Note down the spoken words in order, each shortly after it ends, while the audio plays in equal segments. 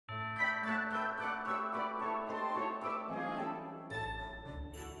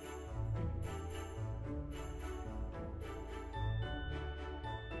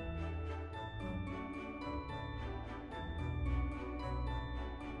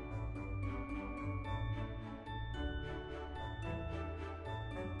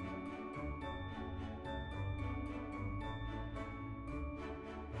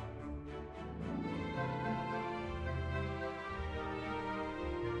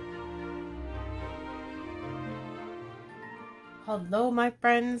Hello my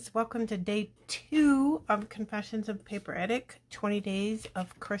friends, welcome to day 2 of Confessions of a Paper Addict, 20 days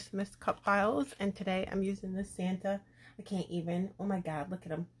of Christmas cut files, and today I'm using this Santa. I can't even, oh my god, look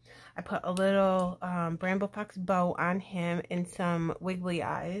at him. I put a little bramble fox bow on him and some wiggly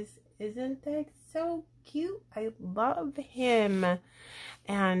eyes. Isn't that so cute? I love him.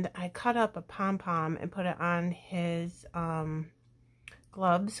 And I cut up a pom-pom and put it on his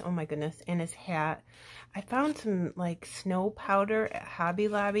gloves, oh my goodness, and his hat. I found some like snow powder at Hobby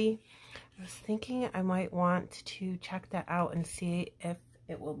Lobby. I was thinking I might want to check that out and see if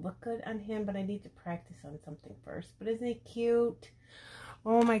it will look good on him, but I need to practice on something first. But isn't it cute?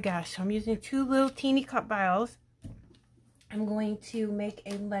 Oh my gosh, so I'm using 2 little teeny cut files. I'm going to make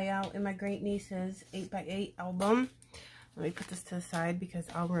a layout in my great niece's 8x8 album. Let me put this to the side because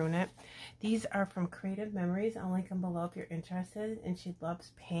I'll ruin it. These are from Creative Memories. I'll link them below if you're interested. And she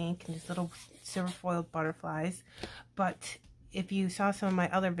loves pink and these little silver foiled butterflies. But if you saw some of my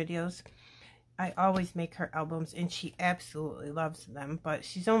other videos, I always make her albums and she absolutely loves them. But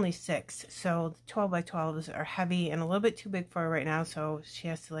she's only 6, so the 12x12s are heavy and a little bit too big for her right now. So she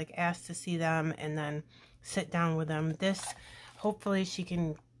has to like ask to see them and then sit down with them. This, hopefully she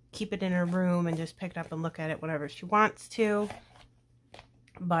can keep it in her room and just pick it up and look at it whenever she wants to.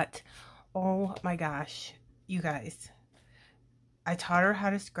 But oh my gosh, you guys, I taught her how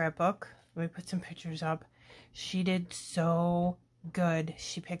to scrapbook. Let me put some pictures up. She did so good.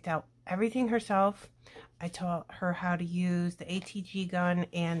 She picked out everything herself. I taught her how to use the ATG gun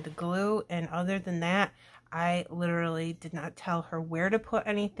and the glue, and other than that, I literally did not tell her where to put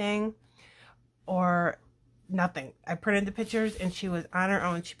anything or nothing. I printed the pictures and she was on her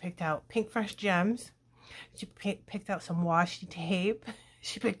own. She picked out Pink Fresh Gems. She picked out some washi tape.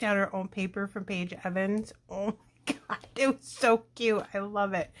 She picked out her own paper from Paige Evans. Oh my god, it was so cute. I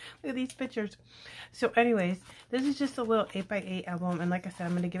love it. Look at these pictures. So anyways, this is just a little 8x8 album, and like I said,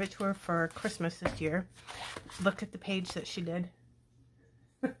 I'm going to give it to her for Christmas this year. Look at the page that she did.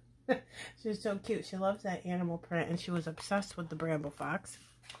 She's so cute. She loves that animal print, and she was obsessed with the bramble fox.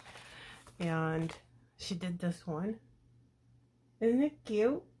 And she did this one. Isn't it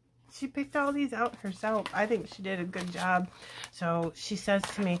cute? She picked all these out herself. I think she did a good job. So she says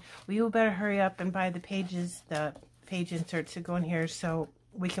to me, well, you better hurry up and buy the pages, the page inserts that go in here so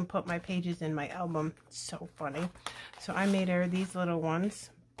we can put my pages in my album. It's so funny. So I made her these little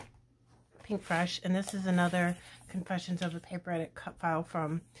ones. Pink Fresh. And this is another Confessions of a Paper Addict cut file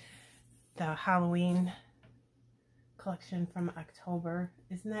from the Halloween collection from October.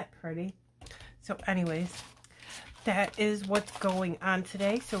 Isn't that pretty? So anyways, that is what's going on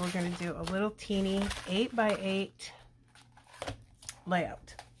today. So we're going to do a little teeny 8x8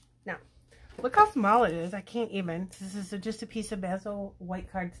 layout. Now, look how small it is. I can't even. This is just a piece of Basil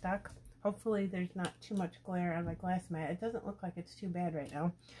white cardstock. Hopefully there's not too much glare on my glass mat. It doesn't look like it's too bad right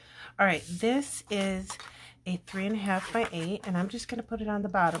now. All right, this is a 3.5x8, and I'm just going to put it on the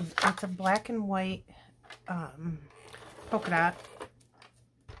bottom. It's a black and white polka dot.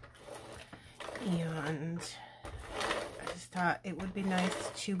 And I just thought it would be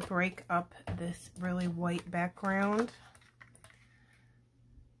nice to break up this really white background.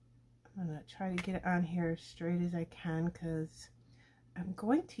 I'm going to try to get it on here as straight as I can because I'm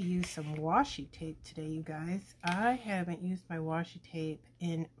going to use some washi tape today, you guys. I haven't used my washi tape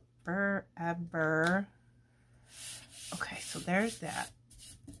in forever. Okay, so there's that.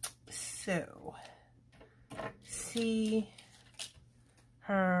 So, see,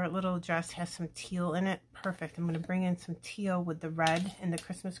 her little dress has some teal in it. Perfect. I'm going to bring in some teal with the red and the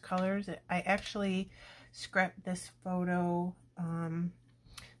Christmas colors. I actually scrapped this photo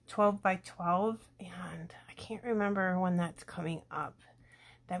 12x12, and I can't remember when that's coming up.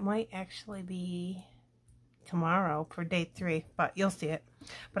 That might actually be tomorrow for day 3, but you'll see it.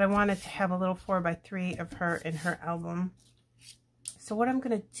 But I wanted to have a little 4x3 of her in her album. So what I'm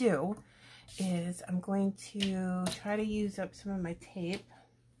going to do is I'm going to try to use up some of my tape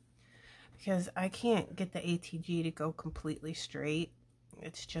because I can't get the ATG to go completely straight.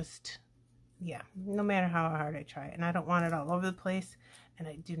 It's just, yeah, no matter how hard I try. And I don't want it all over the place, and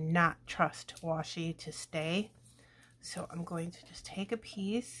I do not trust washi to stay. So I'm going to just take a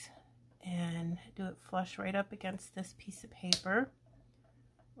piece and do it flush right up against this piece of paper,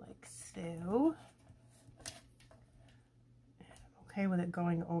 like so. Okay with it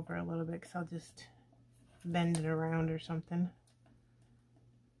going over a little bit because I'll just bend it around or something.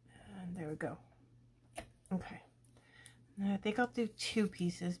 And there we go. Okay. And I think I'll do 2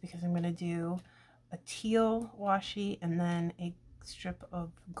 pieces because I'm going to do a teal washi and then a strip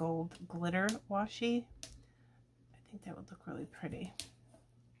of gold glitter washi. I think that would look really pretty.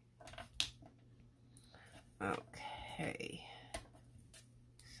 Okay.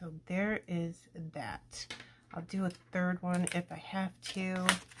 so there is that. I'll do a third one if I have to,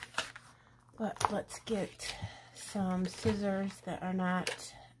 but let's get some scissors that are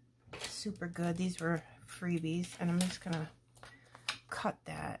not super good. These were freebies, and I'm just gonna cut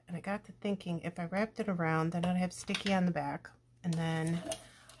that. And I got to thinking, if I wrapped it around, then I'd have sticky on the back, and then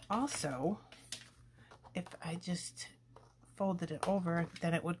also if I just folded it over,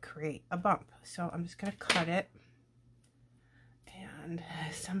 then it would create a bump. So I'm just gonna cut it, and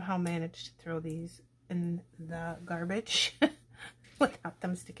somehow managed to throw these in the garbage without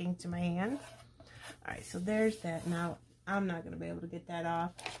them sticking to my hand. All right, so there's that. Now I'm not gonna be able to get that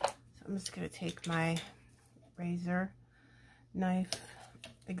off, so I'm just gonna take my razor knife,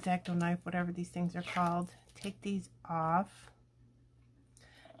 X-Acto knife, whatever these things are called, take these off,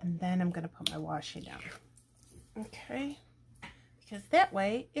 and then I'm gonna put my washi down. Okay, because that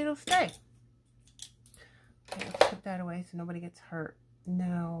way it'll stay. Okay, let's put that away so nobody gets hurt.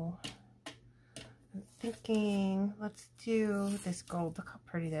 No, I'm thinking let's do this gold. Look how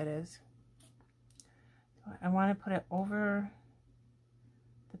pretty that is. I want to put it over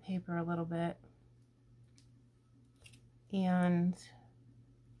the paper a little bit, and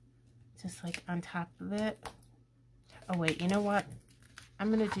just like on top of it. Oh wait, you know what?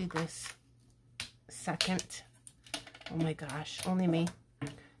 I'm gonna do this second. Oh my gosh, only me.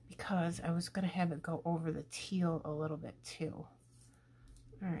 Because I was gonna have it go over the teal a little bit too.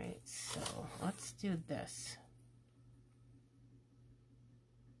 All right, so let's do this.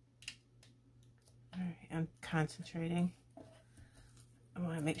 All right, I'm concentrating. I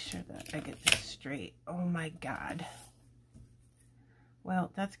want to make sure that I get this straight. Oh my God.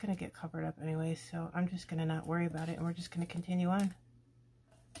 Well, that's going to get covered up anyway, so I'm just going to not worry about it, and we're just going to continue on.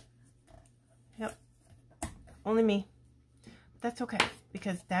 Yep. Only me. That's okay,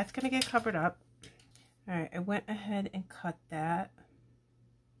 because that's going to get covered up. All right, I went ahead and cut that.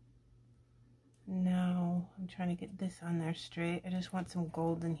 Now I'm trying to get this on there straight. I just want some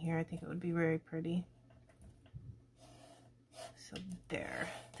gold in here. I think it would be very pretty. So there.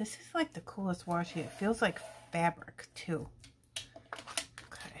 This is like the coolest washi. It feels like fabric too.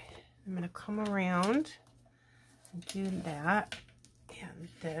 Okay, I'm going to come around and do that and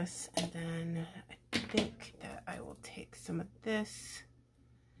this, and then I think that I will take some of this.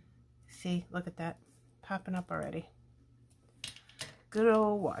 See, look at that, popping up already. Good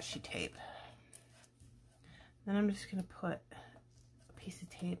old washi tape. Then I'm just going to put a piece of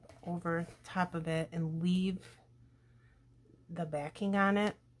tape over top of it and leave the backing on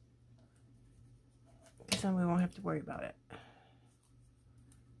it, because then we won't have to worry about it.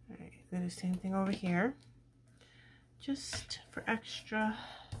 Alright, do the same thing over here, just for extra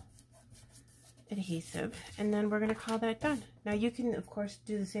adhesive, and then we're going to call that done. Now you can of course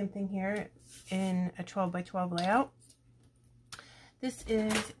do the same thing here in a 12 by 12 layout. This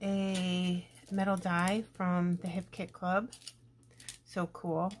is a metal die from the Hip Kit Club. So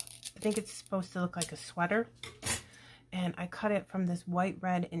cool. I think it's supposed to look like a sweater. And I cut it from this white,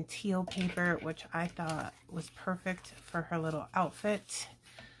 red, and teal paper, which I thought was perfect for her little outfit.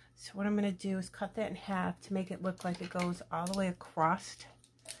 So what I'm going to do is cut that in half to make it look like it goes all the way across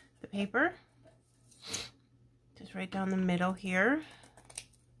the paper. Just right down the middle here.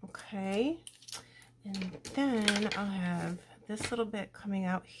 Okay. And then I'll have this little bit coming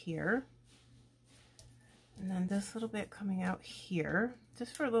out here. And then this little bit coming out here,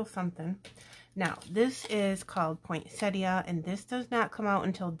 just for a little something. Now, this is called Poinsettia, and this does not come out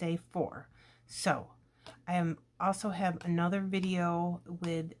until day 4. So, I also have another video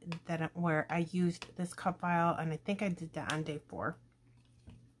with that where I used this cut file, and I think I did that on day 4.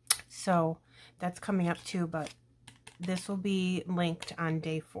 So, that's coming up too, but this will be linked on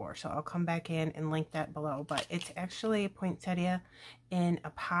day 4. So, I'll come back in and link that below. But it's actually a poinsettia in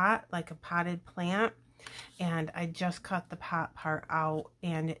a pot, like a potted plant. And I just cut the pot part out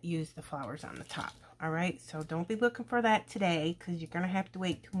and used the flowers on the top. Alright, so don't be looking for that today, because you're going to have to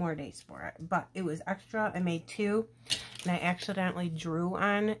wait 2 more days for it. But it was extra. I made 2, and I accidentally drew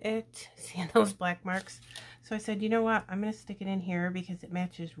on it. See those black marks? So I said, you know what? I'm going to stick it in here because it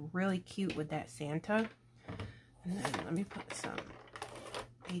matches really cute with that Santa. And then let me put some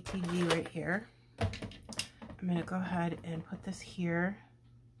ATG right here. I'm going to go ahead and put this here.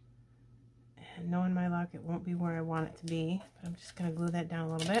 And knowing my luck, it won't be where I want it to be. But I'm just going to glue that down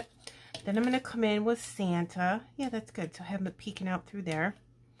a little bit. Then I'm going to come in with Santa. Yeah, that's good. So I have it peeking out through there.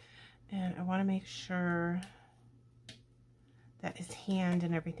 And I want to make sure that his hand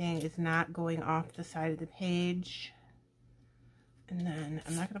and everything is not going off the side of the page. And then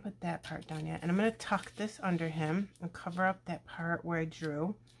I'm not going to put that part down yet. And I'm going to tuck this under him and cover up that part where I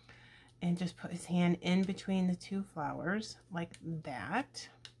drew. And just put his hand in between the 2 flowers like that.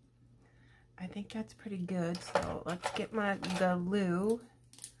 I think that's pretty good. So let's get my glue.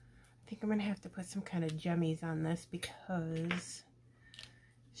 I think I'm going to have to put some kind of jemmies on this because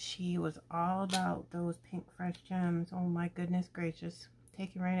she was all about those pink fresh gems. Oh my goodness gracious.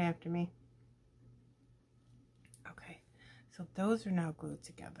 Taking right after me. Okay, so those are now glued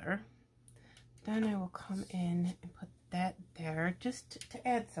together. Then I will come in and put that there just to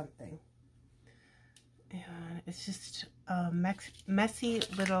add something. And it's just a messy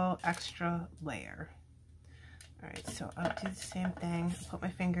little extra layer. Alright, so I'll do the same thing. I'll put my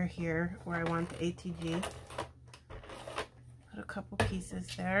finger here where I want the ATG. Put a couple pieces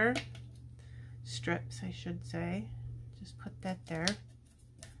there. Strips, I should say. Just put that there.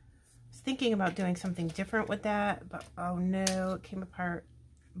 I was thinking about doing something different with that, but oh no, it came apart.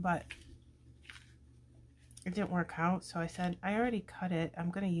 But it didn't work out, so I said, I already cut it.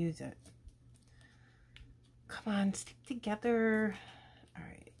 I'm going to use it. Come on, stick together.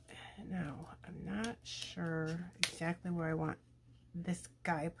 Alright, now I'm not sure exactly where I want this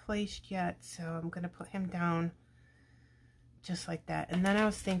guy placed yet, so I'm going to put him down just like that. And then I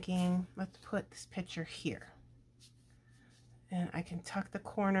was thinking, let's put this picture here. And I can tuck the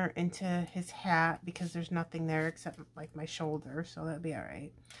corner into his hat because there's nothing there except like my shoulder, so that'll be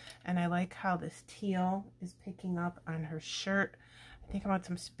alright. And I like how this teal is picking up on her shirt. I think I want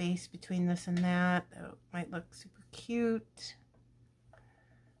some space between this and that. That might look super cute.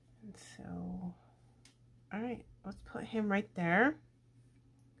 And so, alright, let's put him right there.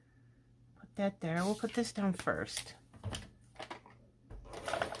 Put that there. We'll put this down first.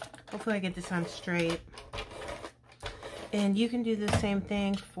 Hopefully I get this on straight. And you can do the same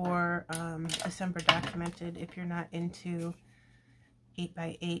thing for December documented if you're not into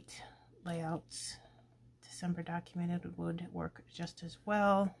 8x8 layouts. December documented would work just as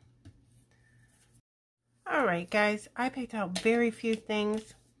well. Alright guys, I picked out very few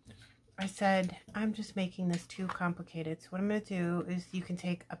things. I said I'm just making this too complicated. So what I'm going to do is you can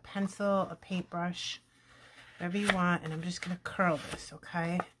take a pencil, a paintbrush, whatever you want, and I'm just going to curl this,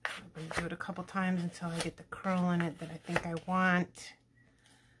 okay? I'm going to do it a couple times until I get the curl in it that I think I want.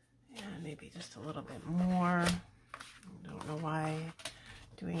 And maybe just a little bit more. I don't know why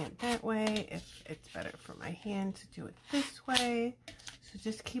doing it that way, if it's better for my hand to do it this way. So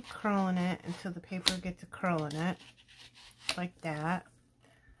just keep curling it until the paper gets a curl in it, like that.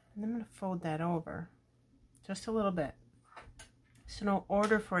 And I'm going to fold that over just a little bit. So in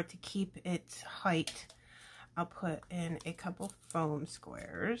order for it to keep its height, I'll put in a couple foam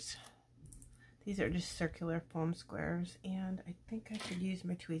squares. These are just circular foam squares, and I think I could use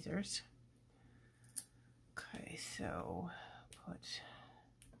my tweezers. Okay, so put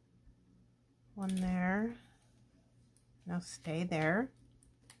one there. Now stay there.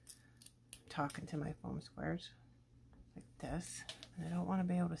 I'm talking to my foam squares like this, and I don't want to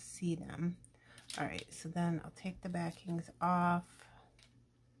be able to see them. Alright, so then I'll take the backings off.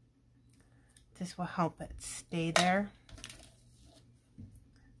 This will help it stay there.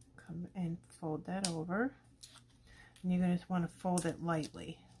 Come and fold that over. And you're going to want to fold it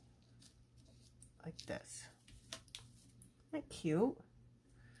lightly. Like this. Isn't that cute?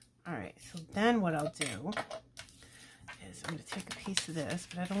 Alright, so then what I'll do is I'm going to take a piece of this,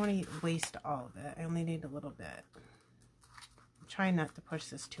 but I don't want to waste all of it. I only need a little bit. I'm trying not to push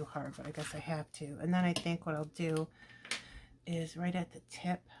this too hard, but I guess I have to. And then I think what I'll do is right at the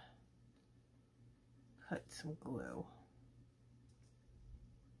tip, put some glue.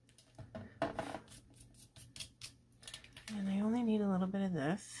 And I only need a little bit of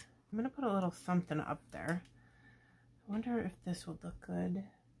this. I'm going to put a little something up there. I wonder if this will look good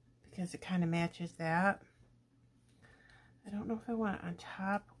because it kind of matches that. I don't know if I want it on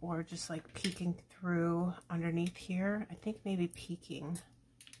top or just like peeking through underneath here. I think maybe peeking.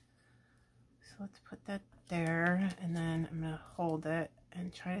 So let's put that there, and then I'm going to hold it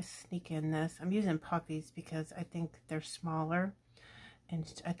and try to sneak in this. I'm using puffies because I think they're smaller, and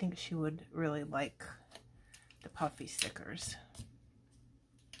I think she would really like the puffy stickers.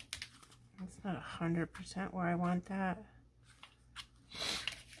 It's not 100% where I want that.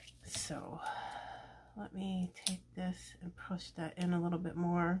 So let me take this and push that in a little bit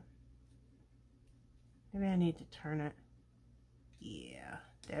more. Maybe I need to turn it. Yeah,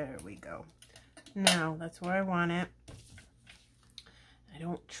 there we go. Now that's where I want it. I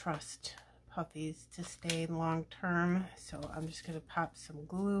don't trust puffies to stay long term, so I'm just going to pop some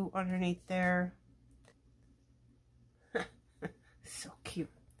glue underneath there. So cute.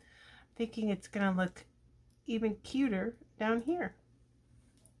 I'm thinking it's going to look even cuter down here.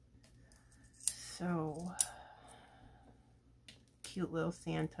 So cute little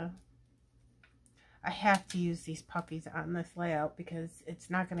Santa. I have to use these puppies on this layout because it's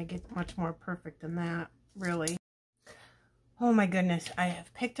not going to get much more perfect than that, really. Oh my goodness, I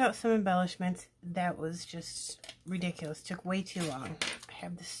have picked out some embellishments. That was just ridiculous. Took way too long. I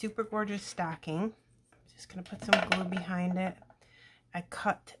have this super gorgeous stocking. I'm just going to put some glue behind it. I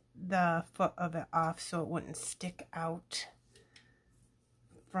cut the foot of it off so it wouldn't stick out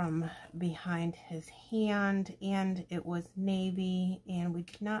from behind his hand, and it was navy, and we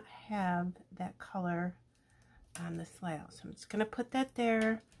did not have that color on this layout. So I'm just going to put that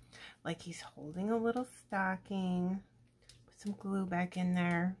there like he's holding a little stocking. Some glue back in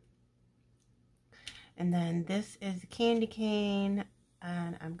there, and then this is a candy cane,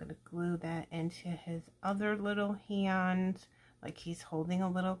 and I'm going to glue that into his other little hand like he's holding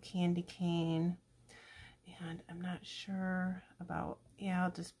a little candy cane. And I'm not sure about, yeah, I'll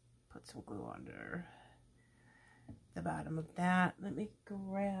just put some glue under the bottom of that. Let me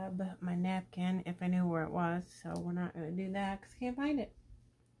grab my napkin if I knew where it was, so we're not going to do that because I can't find it.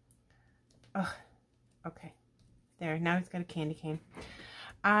 Oh, okay. There, now he's got a candy cane.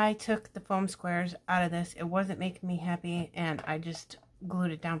 I took the foam squares out of this. It wasn't making me happy, and I just glued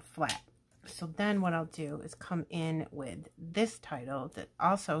it down flat. So then what I'll do is come in with this title that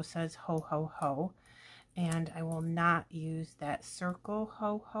also says ho ho ho, and I will not use that circle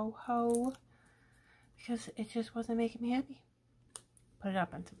ho ho ho because it just wasn't making me happy. Put it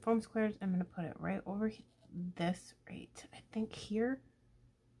up on some foam squares. I'm going to put it right over this, right, I think here.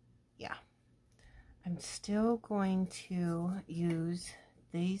 Yeah. I'm still going to use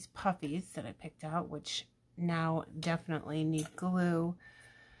these puppies that I picked out, which now definitely need glue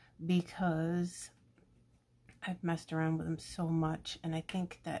because I've messed around with them so much. And I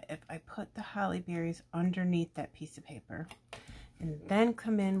think that if I put the holly berries underneath that piece of paper and then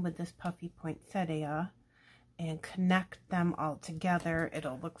come in with this puffy poinsettia and connect them all together,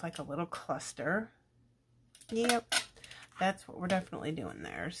 it'll look like a little cluster. Yep, that's what we're definitely doing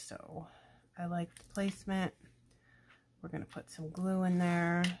there. So I like the placement. We're going to put some glue in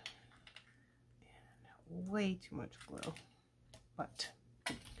there. And way too much glue. But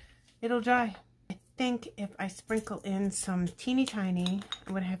it'll dry. I think if I sprinkle in some teeny tiny,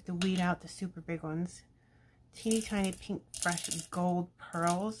 I'm going to have to weed out the super big ones. Teeny tiny pink fresh gold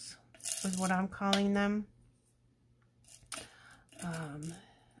pearls is what I'm calling them. I'm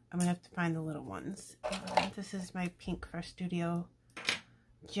going to have to find the little ones. This is my Pink Fresh Studio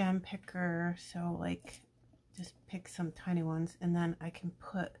gem picker, so like just pick some tiny ones and then I can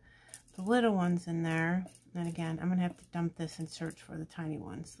put the little ones in there. And again, I'm gonna have to dump this and search for the tiny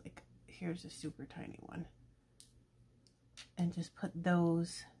ones. Like here's a super tiny one, and just put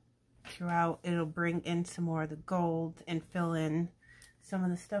those throughout. It'll bring in some more of the gold and fill in some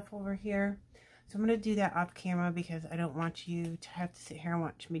of the stuff over here. So I'm gonna do that off camera because I don't want you to have to sit here and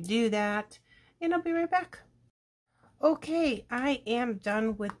watch me do that, and I'll be right back. Okay, I am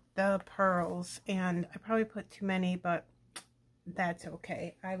done with the pearls, and I probably put too many, but that's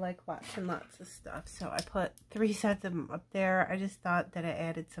okay. I like lots and lots of stuff, so I put 3 sets of them up there. I just thought that I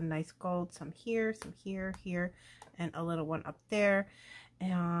added some nice gold, some here, here, and a little one up there.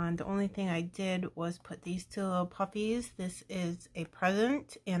 And the only thing I did was put these 2 little puppies. This is a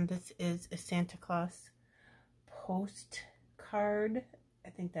present, and this is a Santa Claus postcard. I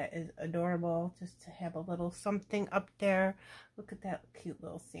think that is adorable, just to have a little something up there. Look at that cute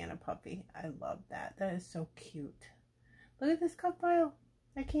little Santa puppy. I love that. That is so cute. Look at this cup file.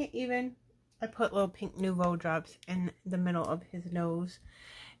 I can't even. I put little pink Nouveau drops in the middle of his nose.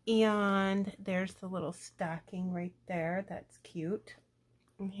 And there's the little stocking right there. That's cute.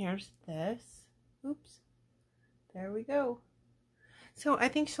 And here's this. Oops. There we go. So I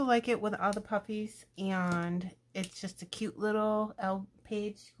think she'll like it with all the puppies, and it's just a cute little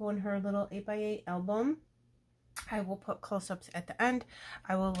page to go in her little 8x8 album. I will put close-ups at the end.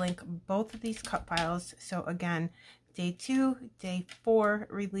 I will link both of these cut files. So again, day 2, day 4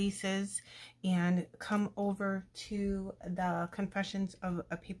 releases, and come over to the Confessions of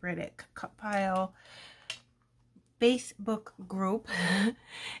a Paper Addict cut file Facebook group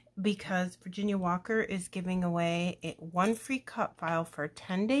because Virginia Walker is giving away one free cut file for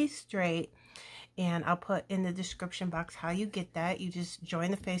 10 days straight. And I'll put in the description box how you get that. You just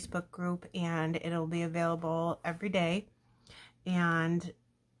join the Facebook group and it'll be available every day. And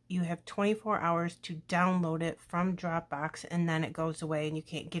you have 24 hours to download it from Dropbox, and then it goes away and you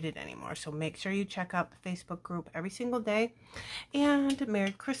can't get it anymore. So make sure you check out the Facebook group every single day. And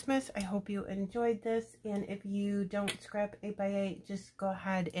Merry Christmas. I hope you enjoyed this. And if you don't scrap 8x8, just go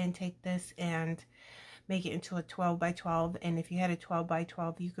ahead and take this and make it into a 12x12. And if you had a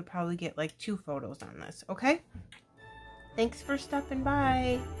 12x12, you could probably get like 2 photos on this. Okay? Thanks for stopping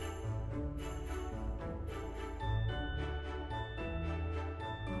by.